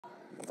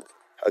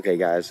Okay,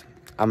 guys,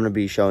 I'm going to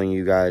be showing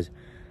you guys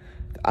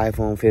the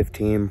iPhone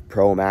 15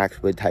 Pro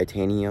Max with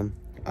titanium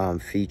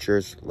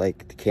features,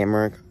 like the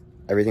camera,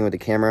 everything with the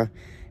camera,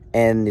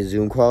 and the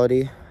zoom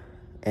quality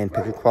and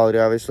picture quality,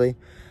 obviously.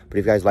 But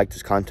if you guys like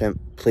this content,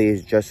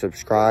 please just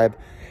subscribe.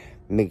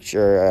 Make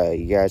sure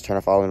you guys turn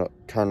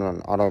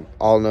on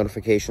all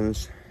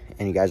notifications,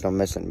 and you guys don't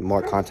miss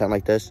more content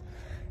like this.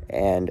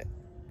 And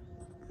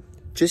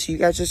you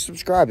guys just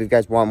subscribe if you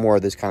guys want more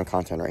of this kind of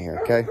content right here,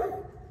 okay?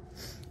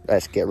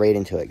 Let's get right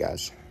into it,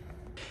 guys.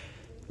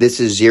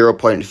 This is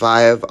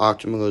 0.5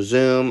 optimal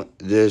zoom.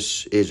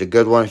 This is a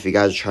good one if you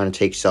guys are trying to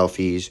take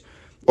selfies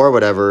or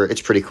whatever.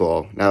 It's pretty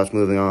cool. Now let's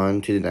moving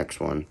on to the next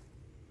one.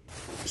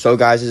 So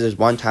guys, this is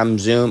one-time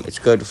zoom. It's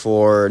good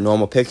for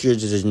normal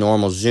pictures. This is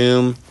normal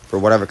zoom for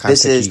whatever kind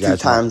of picture you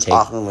guys want to take. This is 2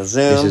 times optimal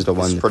zoom. This is the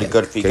one. This is pretty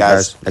good for you okay,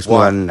 guys. Let's move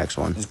on to the next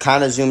one. It's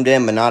kind of zoomed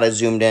in, but not as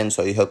zoomed in.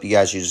 So we hope you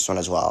guys use this one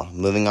as well.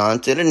 Moving on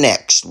to the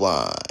next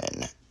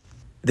one.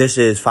 This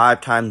is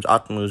 5 times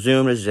optimal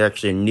zoom. This is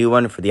actually a new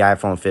one for the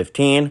iPhone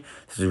 15.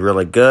 This is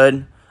really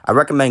good. I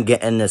recommend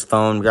getting this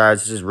phone, guys.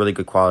 This is really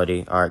good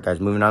quality. All right, guys,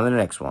 moving on to the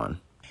next one.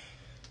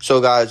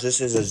 So, guys, this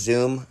is a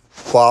zoom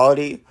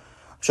quality.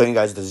 I'm showing you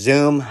guys the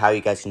zoom, how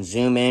you guys can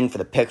zoom in for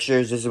the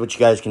pictures. This is what you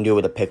guys can do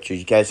with the pictures.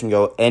 You guys can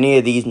go any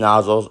of these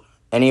nozzles,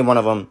 any one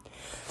of them.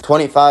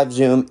 25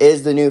 zoom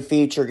is the new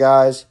feature,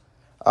 guys.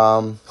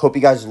 Hope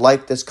you guys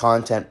like this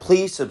content.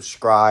 Please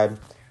subscribe.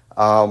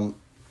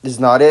 This is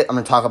not it. I'm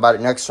going to talk about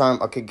it next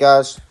time. Okay,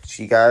 guys.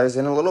 See you guys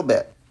in a little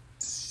bit.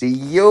 See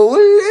you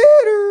later.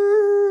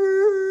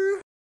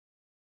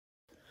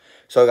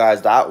 So,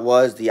 guys, that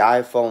was the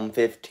iPhone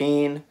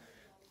 15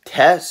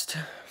 test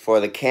for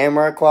the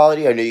camera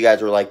quality. I know you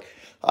guys were like,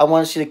 I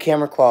want to see the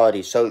camera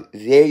quality. So,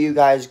 there you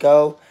guys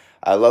go.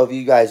 I love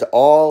you guys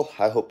all.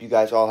 I hope you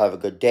guys all have a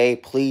good day.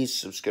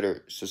 Please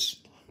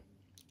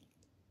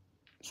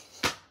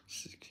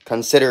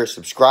consider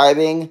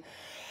subscribing.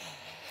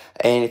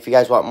 And if you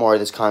guys want more of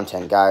this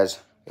content, guys,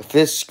 if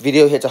this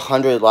video hits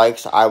 100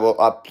 likes, I will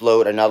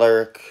upload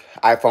another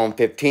iPhone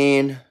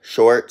 15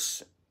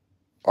 shorts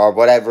or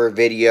whatever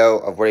video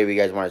of whatever you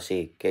guys want to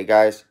see. Okay,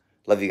 guys?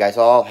 Love you guys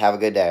all. Have a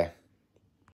good day.